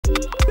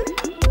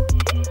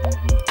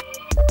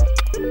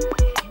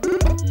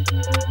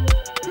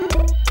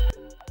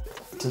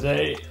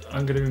Today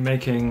I'm going to be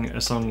making a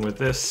song with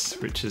this,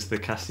 which is the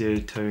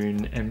Casio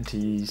Tone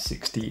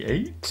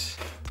MT68.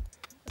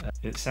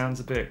 It sounds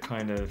a bit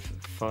kind of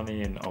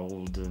funny and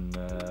old, and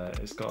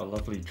it's got a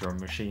lovely drum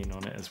machine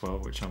on it as well,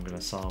 which I'm going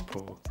to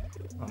sample.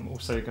 I'm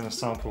also going to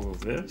sample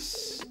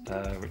this,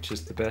 which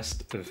is the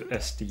best of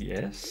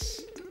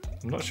SDS.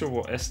 I'm not sure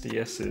what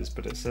SDS is,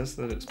 but it says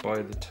that it's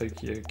by the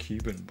Tokyo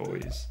Cuban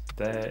Boys.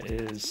 There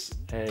is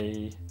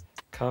a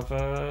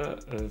cover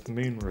of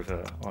Moon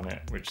River on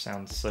it, which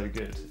sounds so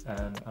good,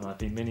 and I've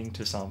been meaning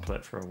to sample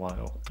it for a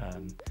while,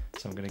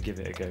 so I'm going to give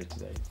it a go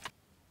today.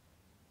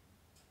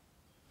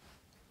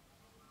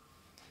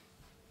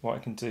 What I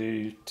can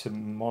do to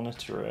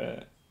monitor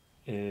it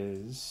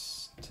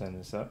is turn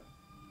this up.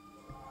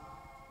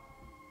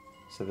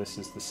 So this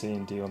is the C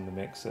and D on the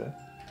mixer,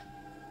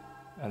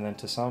 and then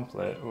to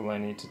sample it, all I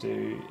need to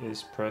do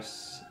is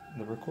press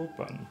the record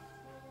button.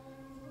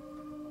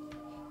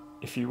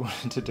 If you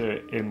wanted to do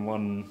it in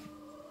one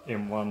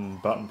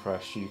button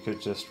press, you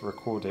could just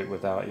record it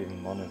without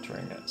even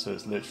monitoring it. So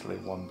it's literally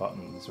one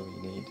button is all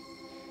you need.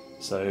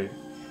 So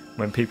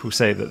when people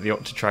say that the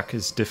Octatrack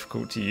is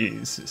difficult to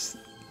use,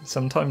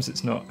 sometimes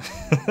it's not.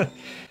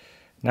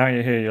 Now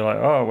you're here, you're like,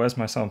 oh, where's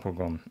my sample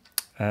gone?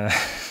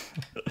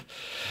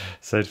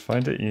 So to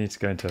find it, you need to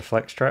go into a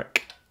flex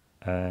track,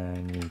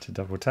 and you need to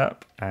double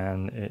tap,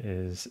 and it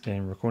is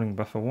in recording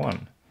buffer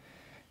 1.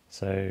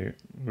 So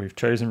we've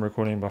chosen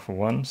recording buffer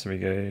 1, so we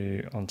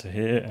go onto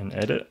here and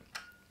edit.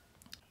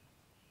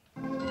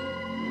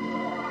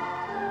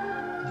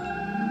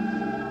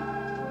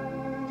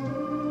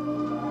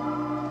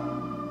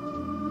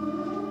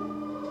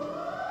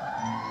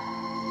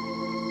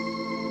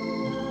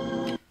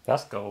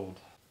 That's gold.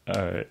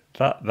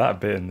 That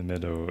bit in the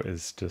middle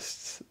is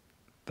just,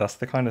 that's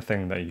the kind of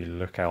thing that you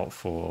look out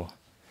for.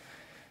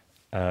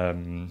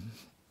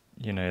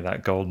 You know,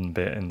 that golden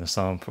bit in the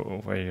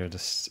sample where you're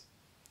just,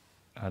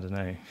 I don't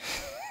know.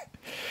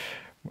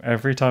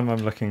 Every time I'm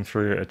looking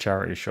through a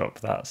charity shop,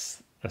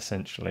 that's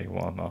essentially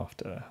what I'm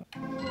after.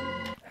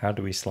 How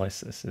do we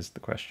slice this is the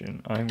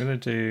question. I'm going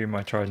to do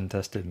my tried and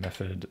tested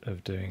method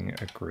of doing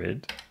a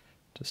grid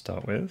to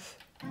start with.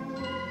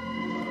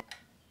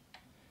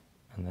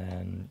 And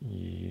then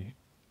you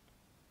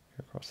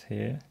go across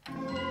here.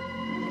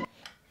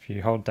 If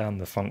you hold down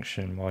the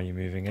function while you're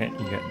moving it,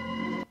 you get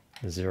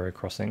the 0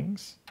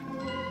 crossings,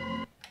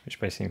 which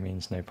basically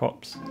means no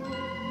pops.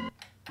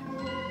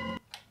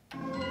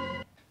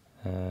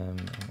 I'm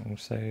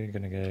also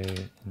going to go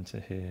into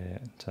here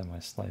and turn my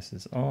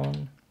slices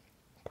on,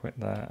 quit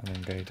that, and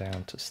then go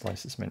down to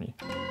slices menu.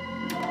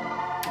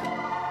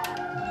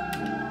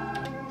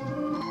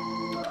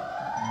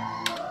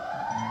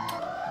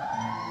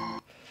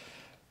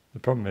 The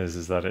problem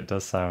is that it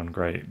does sound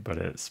great, but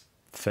it's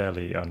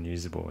fairly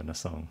unusable in a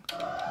song.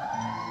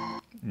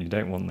 You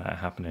don't want that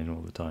happening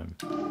all the time.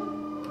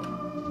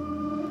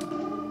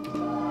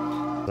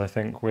 I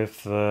think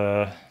with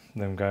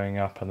them going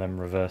up and then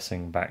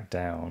reversing back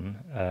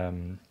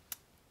down,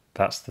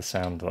 that's the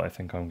sound that I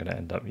think I'm going to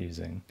end up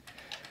using.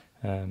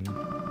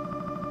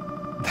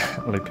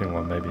 Looping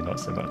one maybe not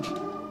so much.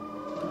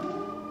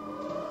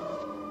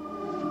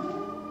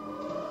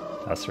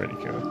 That's really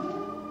cool.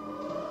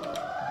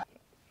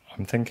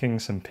 I'm thinking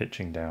some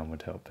pitching down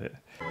would help it.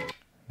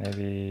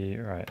 Maybe,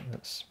 right, we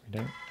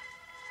don't.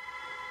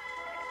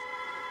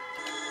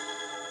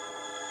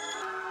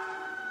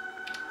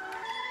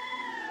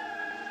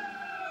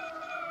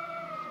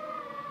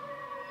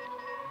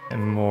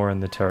 And more in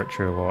the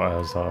territory of what I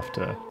was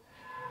after.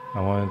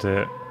 I wanted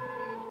it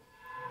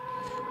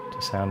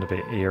to sound a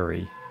bit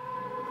eerie.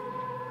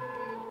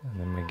 And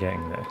then we're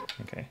getting there.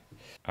 Okay.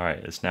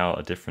 Alright, it's now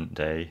a different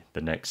day. The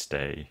next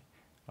day,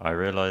 I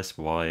realised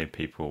why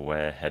people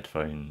wear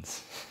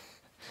headphones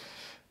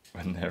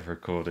when they're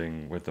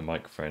recording with the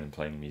microphone and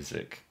playing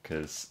music.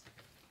 Because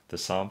the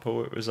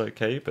sample, it was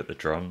okay, but the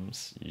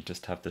drums, you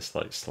just have this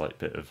like slight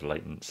bit of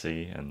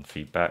latency and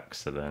feedback,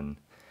 so then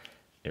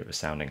it was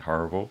sounding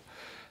horrible.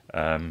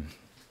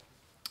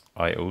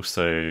 I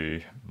also,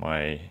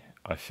 I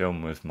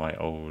film with my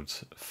old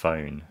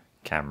phone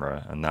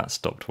camera, and that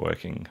stopped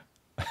working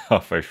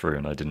halfway through,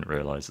 and I didn't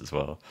realise as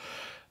well.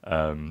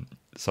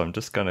 So I'm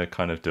just going to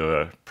kind of do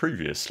a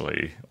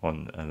previously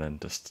on, and then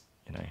just,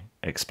 you know,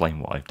 explain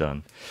what I've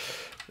done.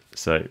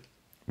 So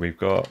we've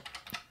got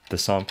the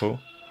sample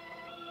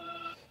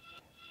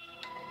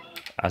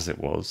as it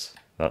was,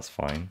 that's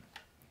fine.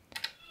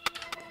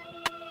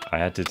 I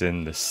added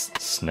in this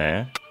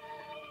snare.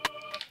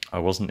 I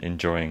wasn't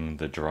enjoying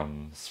the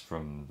drums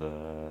from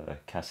the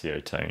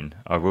Casio Tone.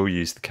 I will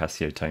use the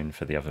Casio Tone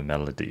for the other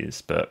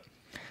melodies, but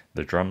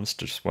the drums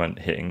just weren't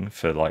hitting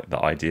for like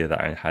the idea that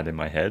I had in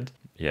my head.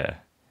 Yeah,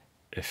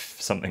 if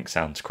something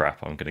sounds crap,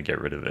 I'm going to get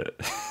rid of it,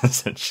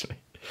 essentially.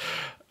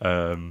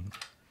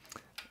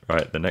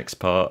 Right, the next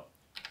part.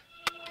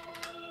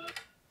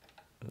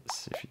 Let's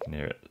see if you can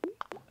hear it.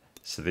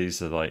 So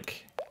these are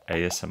like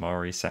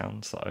ASMR-y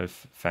sounds that I've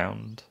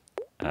found.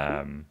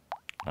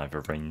 I've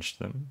arranged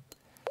them.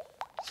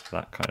 So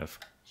that kind of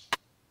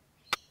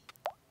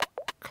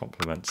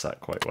complements that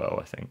quite well,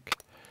 I think.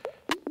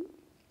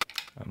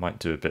 I might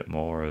do a bit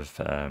more of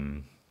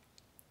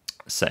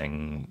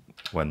setting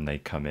when they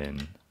come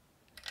in,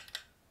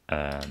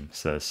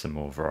 so there's some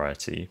more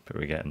variety, but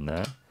we're getting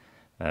there.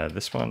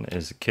 This one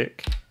is a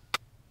kick.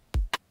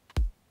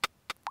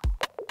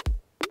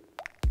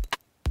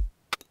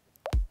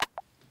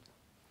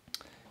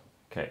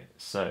 Okay,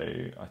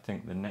 so I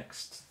think the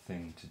next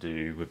thing to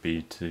do would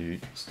be to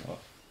start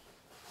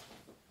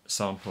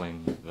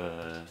sampling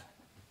the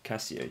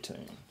casio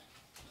tone.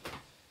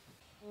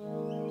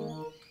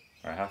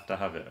 I have to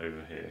have it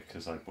over here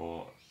because I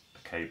bought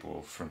a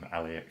cable from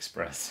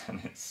AliExpress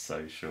and it's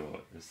so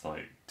short, it's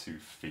like 2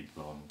 feet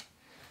long.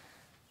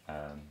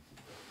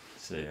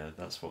 So yeah,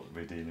 that's what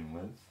we're dealing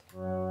with.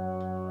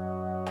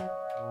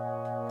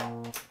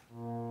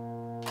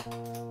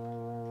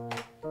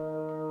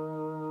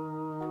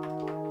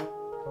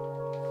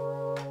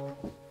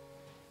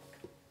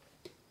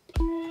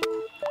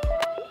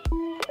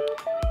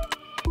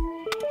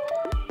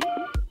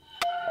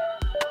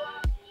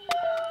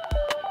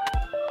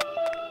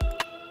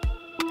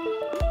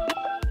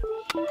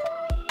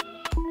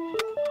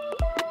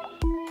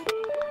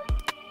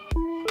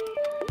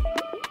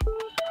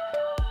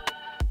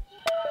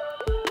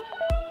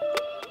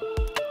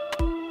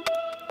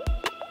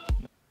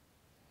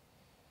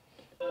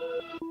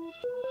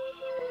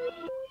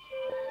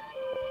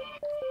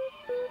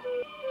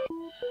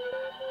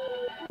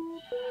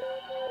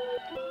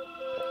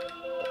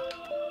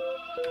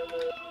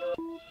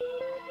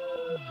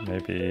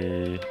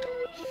 Maybe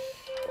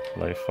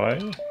lo-fi,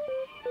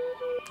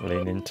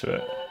 lean into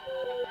it.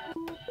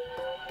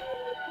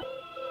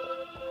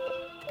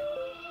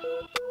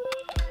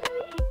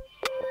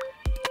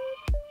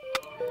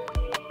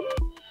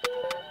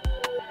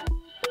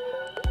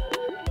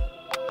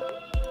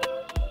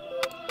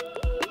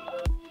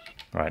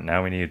 Right,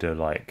 now we need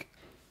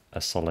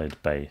a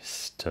solid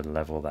bass to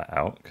level that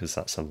out, because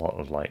that's a lot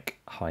of like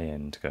high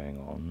end going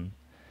on.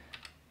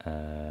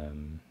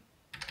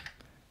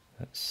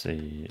 Let's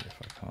see if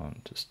I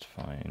can't just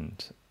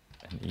find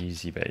an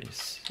easy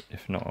bass.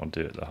 If not, I'll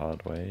do it the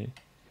hard way.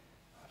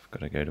 I've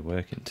got to go to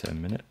work in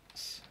 10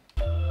 minutes.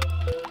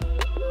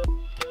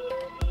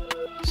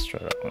 Let's try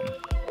that one.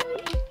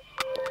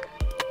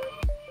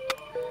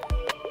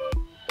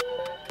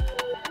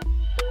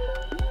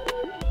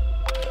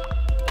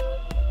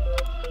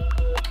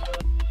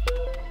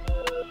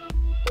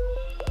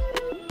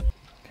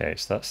 Okay,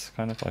 so that's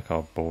kind of like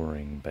our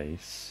boring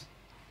bass,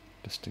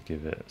 just to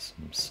give it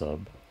some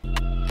sub.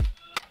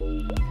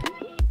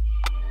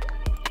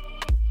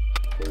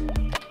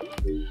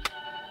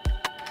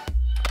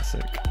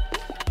 Classic.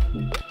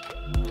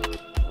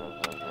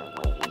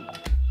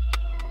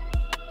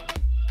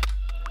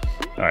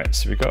 Alright,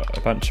 so we've got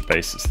a bunch of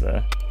basses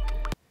there.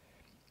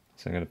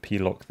 So I'm going to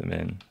P-lock them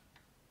in.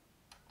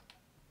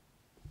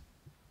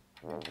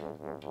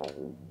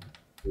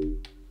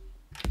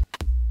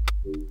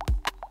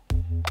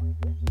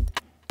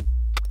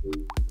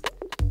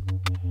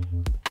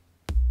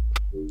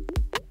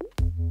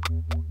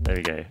 There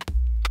we go.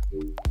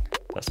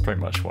 That's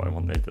pretty much what I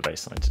wanted the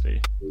bass line to do.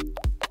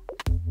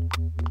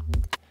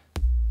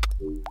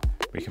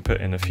 We can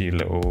put in a few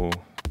little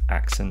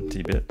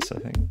accenty bits, I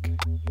think.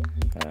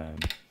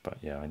 But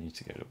yeah, I need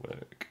to go to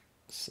work.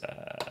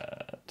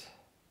 Sad.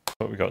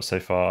 What we got so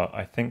far,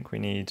 I think we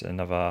need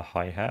another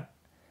hi-hat,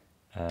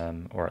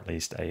 or at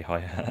least a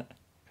hi-hat,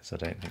 because I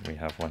don't think we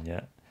have one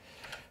yet.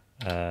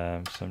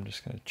 So I'm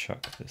just going to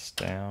chuck this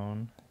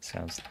down. It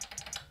sounds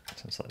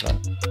like that.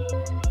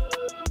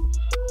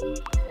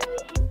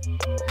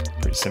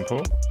 Pretty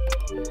simple.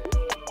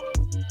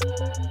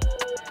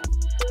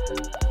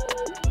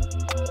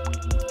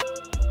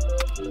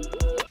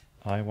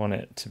 I want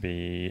it to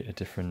be a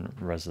different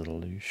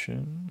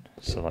resolution,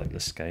 so like the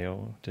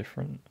scale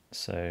different.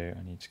 So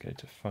I need to go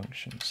to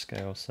function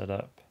scale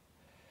setup,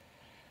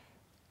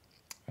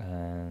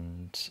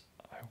 and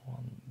I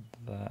want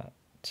that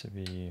to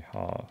be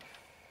half,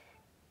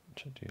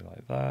 which I do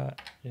like that,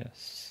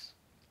 yes.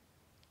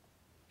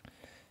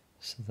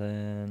 So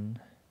then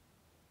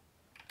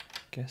I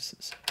guess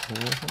it's a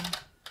quarter.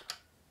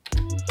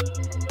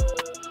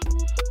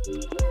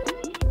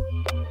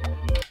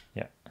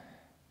 Yeah.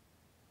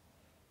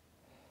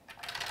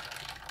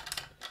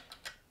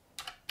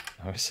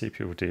 I always see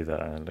people do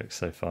that and it looks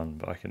so fun,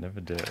 but I can never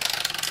do it.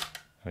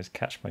 I always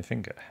catch my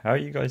finger. How are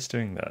you guys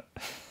doing that?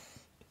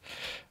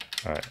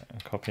 Alright, I'm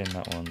copying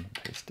that one,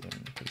 paste in.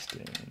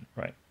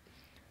 Right,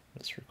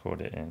 let's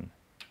record it in.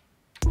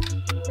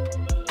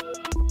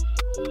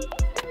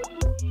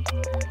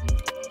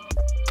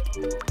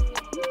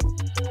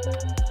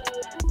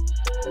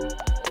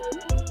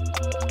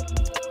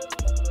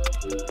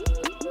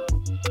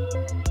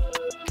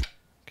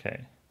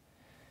 Okay,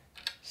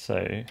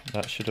 so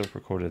that should have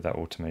recorded that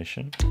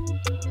automation.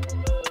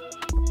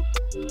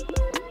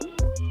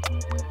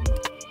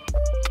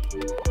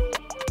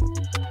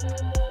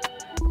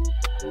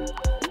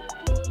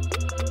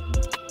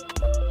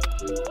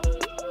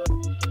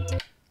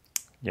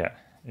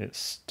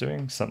 it's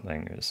doing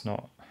something. It's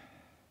not,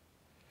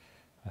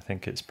 I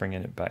think it's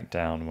bringing it back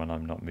down when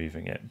I'm not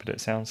moving it, but it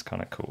sounds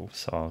kind of cool,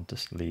 so I'll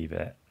just leave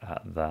it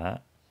at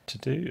that. To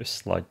do a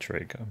slide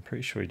trig, I'm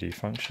pretty sure you do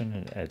function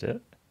and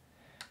edit,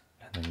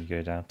 and then you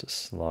go down to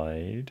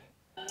slide.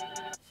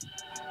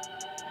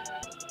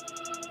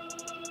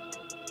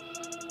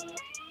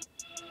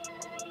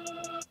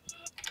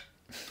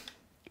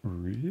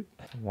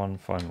 One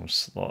final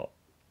slot.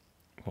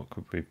 What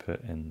could we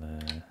put in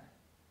there?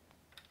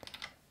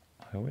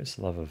 I always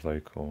love a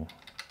vocal.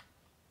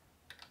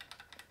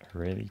 A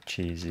really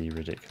cheesy,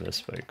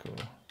 ridiculous vocal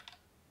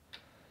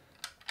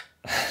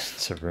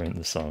to ruin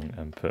the song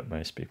and put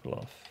most people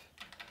off.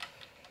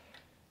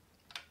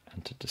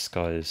 And to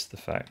disguise the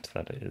fact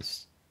that it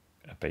is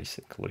a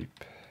basic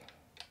loop.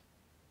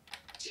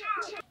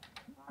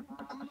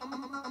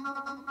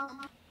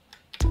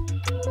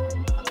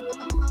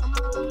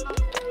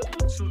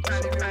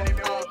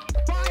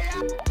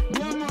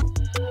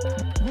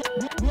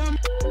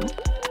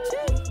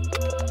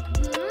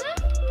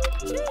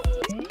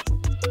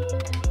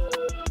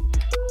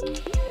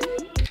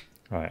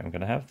 Right, I'm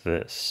going to have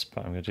this,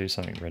 but I'm going to do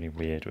something really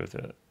weird with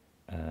it.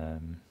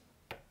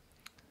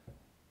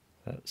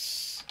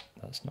 That's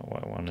not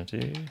what I want to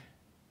do.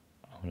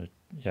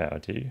 I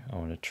do. I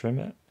want to trim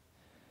it,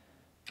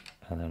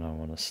 and then I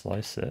want to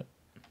slice it.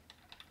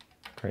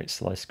 Great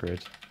slice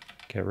grid.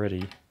 Get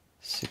ready.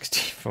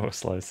 64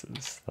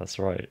 slices. That's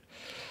right.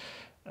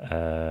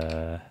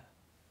 I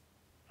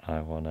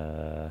want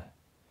to...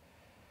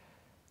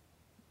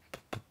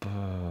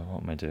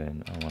 What am I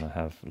doing? I want to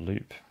have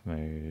loop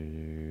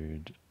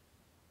mode.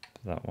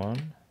 That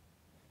one.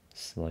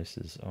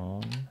 Slices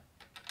on.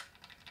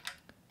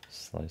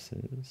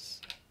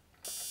 Slices.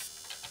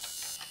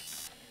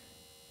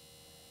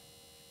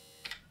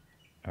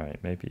 Alright,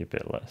 maybe a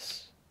bit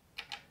less.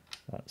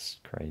 That's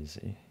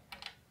crazy.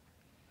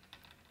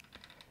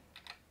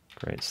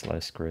 Great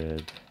slice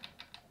grid.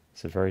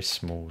 It's a very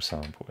small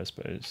sample, I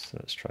suppose.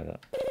 Let's try that.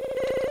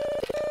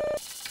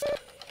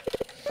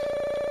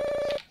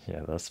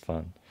 Yeah, that's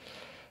fun.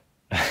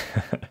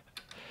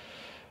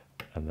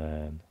 And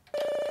then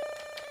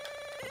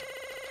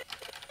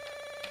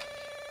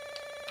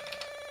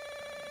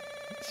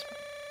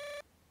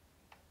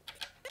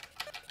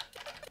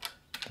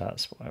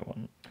that's what I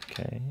want.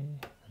 Okay,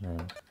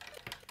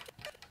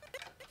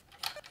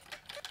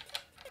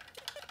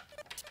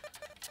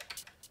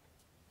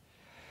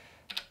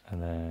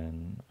 and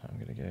then I'm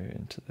going to go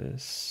into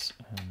this,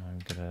 and I'm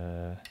going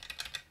to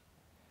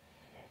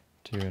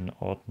do an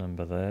odd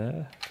number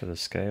there for the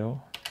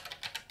scale.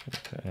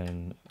 Put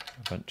in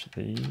a bunch of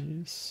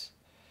these.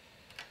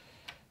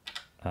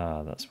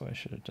 That's what I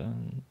should have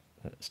done.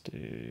 Let's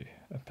do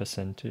a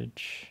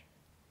percentage.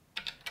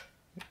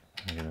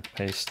 I'm going to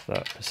paste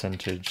that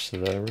percentage so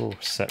they're all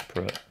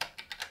separate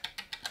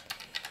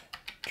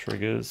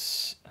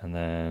triggers, and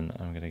then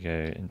I'm going to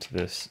go into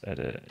this,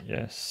 edit,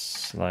 yes,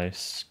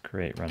 slice,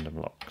 create random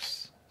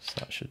locks. So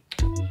that should...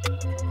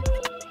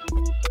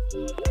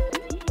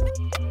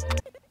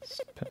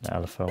 Let's put an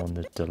alpha on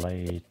the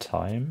delay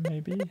time,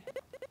 maybe?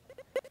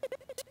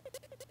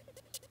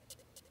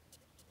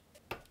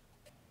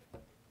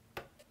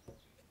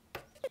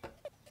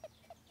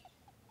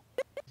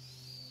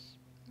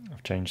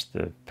 I've changed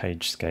the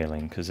page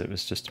scaling because it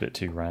was just a bit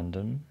too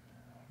random,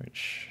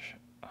 which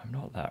I'm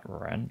not that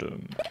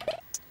random.